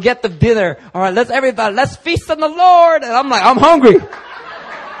 Hey, forget the dinner. All right, let's feast on the Lord. And I'm like, I'm hungry.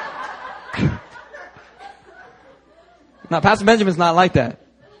 Now, Pastor Benjamin's not like that.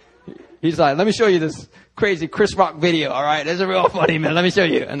 He's like, let me show you this crazy Chris Rock video. All right. This is real funny, man. Let me show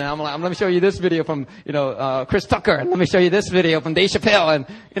you. And then I'm like, let me show you this video from, Chris Tucker. And let me show you this video from Dave Chappelle. And,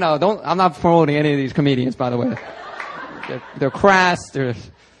 I'm not promoting any of these comedians, by the way. They're crass. They're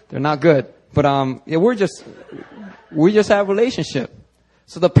not good. But, we just have a relationship.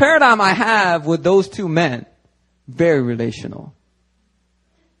 So the paradigm I have with those two men, very relational.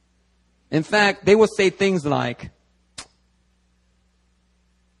 In fact, they would say things like,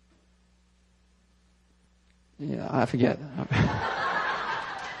 yeah, I forget.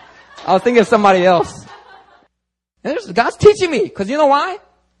 I was thinking of somebody else. And God's teaching me, because you know why?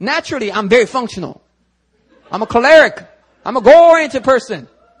 Naturally, I'm very functional. I'm a choleric. I'm a goal-oriented person.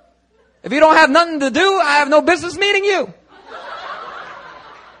 If you don't have nothing to do, I have no business meeting you.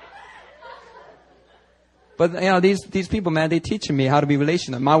 But, these people, man, they teaching me how to be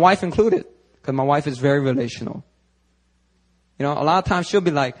relational. My wife included, because my wife is very relational. A lot of times she'll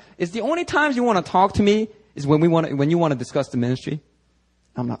be like, "Is the only times you want to talk to me is when you want to discuss the ministry?"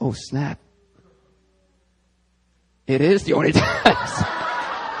 I'm like, "Oh, snap. It is the only times."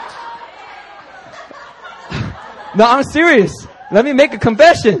 No, I'm serious. Let me make a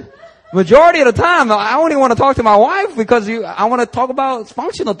confession. Majority of the time, I only want to talk to my wife because I want to talk about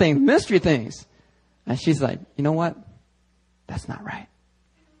functional things, ministry things. And she's like, "You know what? That's not right."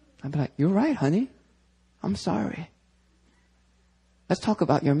 I'd be like, "You're right, honey. I'm sorry. Let's talk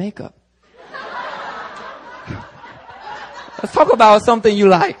about your makeup. Let's talk about something you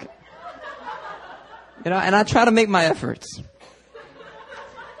like." And I try to make my efforts.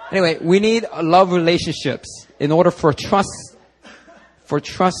 Anyway, we need love relationships in order for trust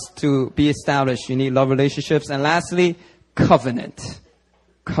to be established. You need love relationships. And lastly, covenant.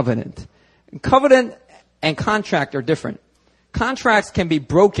 Covenant and contract are different. Contracts can be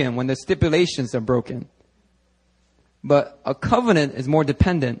broken when the stipulations are broken. But a covenant is more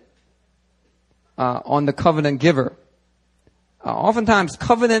dependent on the covenant giver. Oftentimes,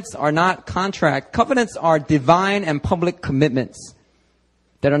 covenants are not contract. Covenants are divine and public commitments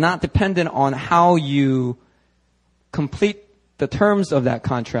that are not dependent on how you complete the terms of that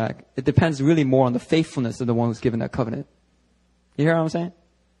contract. It depends really more on the faithfulness of the one who's given that covenant. You hear what I'm saying?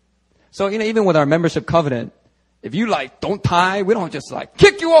 So, even with our membership covenant, if you don't tithe, we don't just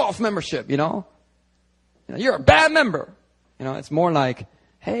kick you off membership, You're a bad member. It's more like,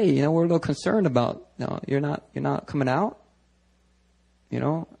 hey, we're a little concerned about, you're not coming out.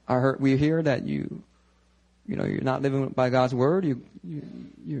 We hear that you're not living by God's word.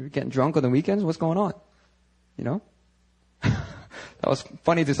 You're getting drunk on the weekends. What's going on? That was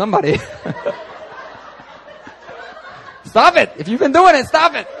funny to somebody. Stop it. If you've been doing it,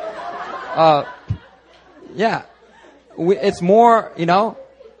 stop it. It's more,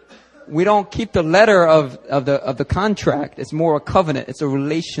 we don't keep the letter of the contract. It's more a covenant. It's a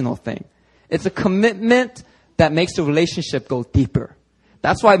relational thing. It's a commitment that makes the relationship go deeper.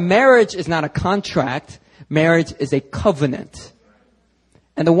 That's why marriage is not a contract. Marriage is a covenant.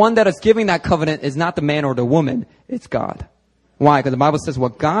 And the one that is giving that covenant is not the man or the woman. It's God. Why? Because the Bible says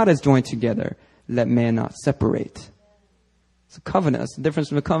what God has joined together, let man not separate. It's a covenant. It's the difference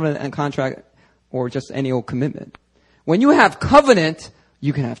between a covenant and contract or just any old commitment. When you have covenant,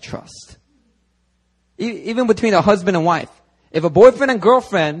 you can have trust. Even between a husband and wife. If a boyfriend and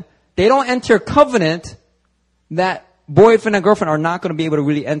girlfriend, they don't enter covenant, that boyfriend and girlfriend are not going to be able to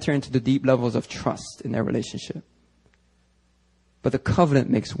really enter into the deep levels of trust in their relationship. But the covenant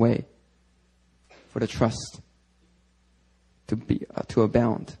makes way for the trust to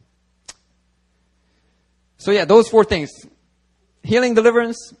abound. So those four things. Healing,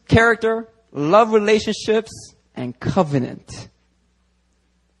 deliverance, character, love relationships, and covenant.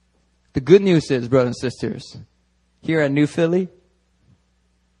 The good news is, brothers and sisters, here at New Philly,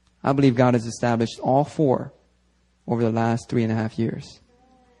 I believe God has established all four over the last 3.5 years.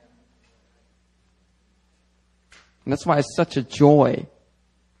 And that's why it's such a joy.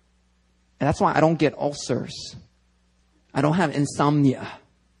 And that's why I don't get ulcers. I don't have insomnia.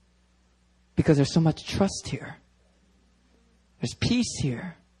 Because there's so much trust here. There's peace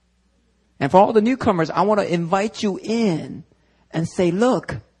here. And for all the newcomers, I want to invite you in and say,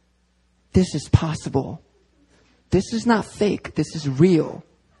 look, this is possible. This is not fake. This is real.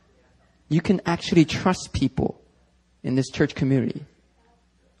 You can actually trust people in this church community.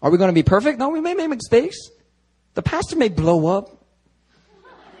 Are we going to be perfect? No, we may make mistakes. The pastor may blow up.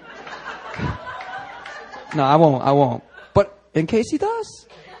 No, I won't. But in case he does.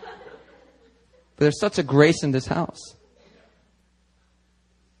 But there's such a grace in this house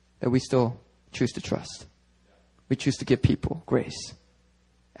that we still choose to trust. We choose to give people grace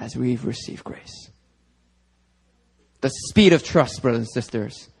as we've received grace. The speed of trust, brothers and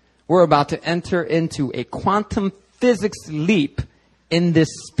sisters. we're about to enter into a quantum physics leap in this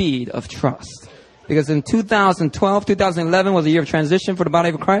speed of trust. Because in 2012, 2011 was a year of transition for the body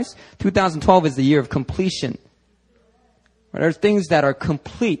of Christ. 2012 is the year of completion. There's things that are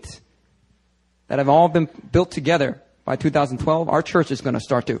complete, that have all been built together by 2012. Our church is going to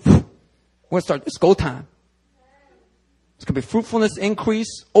start to, we're going to start, it's go time. It's going to be fruitfulness,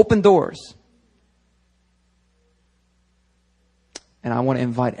 increase, open doors. And I want to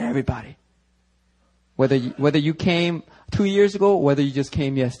invite everybody. Whether you came 2 years ago, or whether you just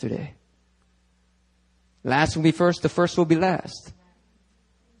came yesterday. Last will be first, the first will be last.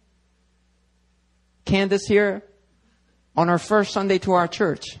 Candace here, on her first Sunday to our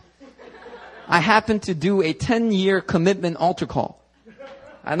church, I happened to do a 10-year commitment altar call.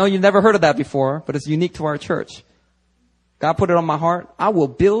 I know you've never heard of that before, but it's unique to our church. God put it on my heart. I will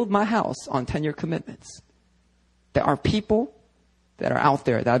build my house on 10-year commitments. There are people that are out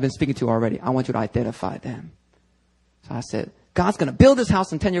there that I've been speaking to already. I want you to identify them. So I said, God's going to build his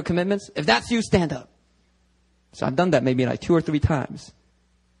house on 10-year commitments. If that's you, stand up. So I've done that maybe like 2 or 3 times.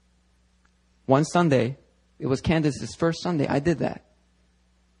 One Sunday, it was Candace's first Sunday, I did that.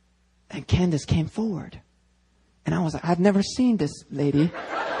 And Candace came forward. And I was like, I've never seen this lady.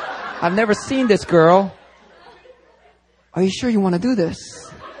 I've never seen this girl. Are you sure you want to do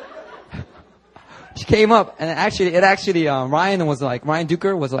this? She came up, and Ryan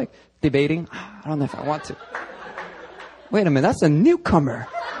Duker was like debating. I don't know if I want to. Wait a minute, that's a newcomer.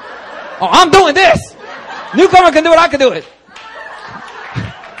 Oh, I'm doing this. Newcomer can do it, I can do it.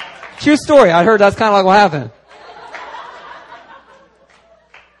 True story. I heard that's kind of like what happened.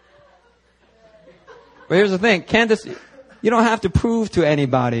 But here's the thing, Candace, you don't have to prove to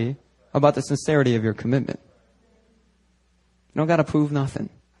anybody about the sincerity of your commitment. You don't got to prove nothing.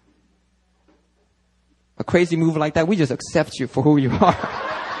 A crazy move like that, we just accept you for who you are.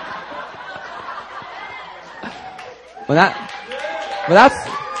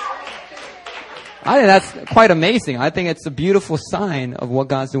 I think that's quite amazing. I think it's a beautiful sign of what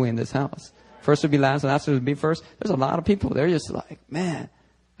God's doing in this house. First would be last, and last would be first. There's a lot of people. They're just like, man,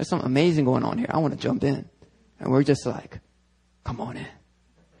 there's something amazing going on here. I want to jump in. And we're just like, come on in.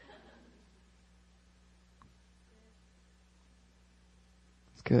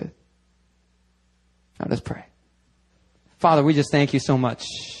 It's good. Now let's pray. Father, we just thank you so much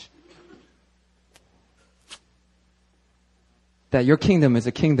that your kingdom is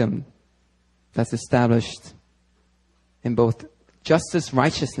a kingdom that's established in both justice,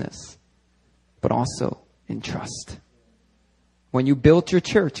 righteousness, but also in trust. When you built your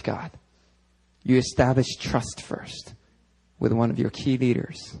church, God, you established trust first with one of your key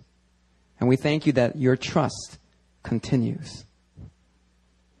leaders. And we thank you that your trust continues.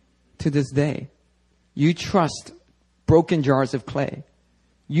 To this day, you trust broken jars of clay.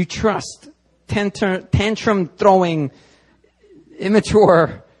 You trust tantrum throwing,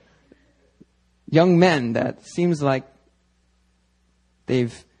 immature young men that seems like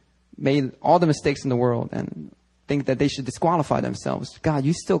they've made all the mistakes in the world and think that they should disqualify themselves. God,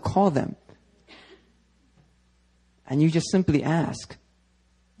 you still call them. And you just simply ask.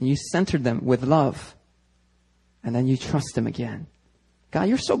 And you center them with love. And then you trust them again. God,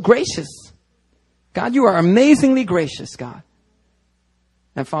 you're so gracious. God, you are amazingly gracious, God.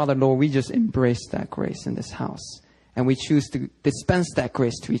 And Father, Lord, we just embrace that grace in this house. And we choose to dispense that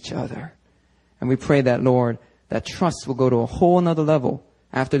grace to each other. And we pray that, Lord, that trust will go to a whole nother level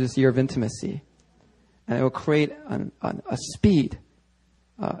after this year of intimacy. And it will create a speed,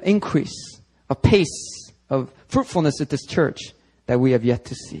 increase, a pace of fruitfulness at this church that we have yet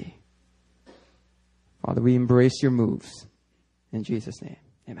to see. Father, we embrace your moves. In Jesus' name,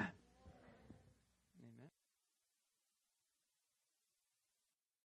 amen.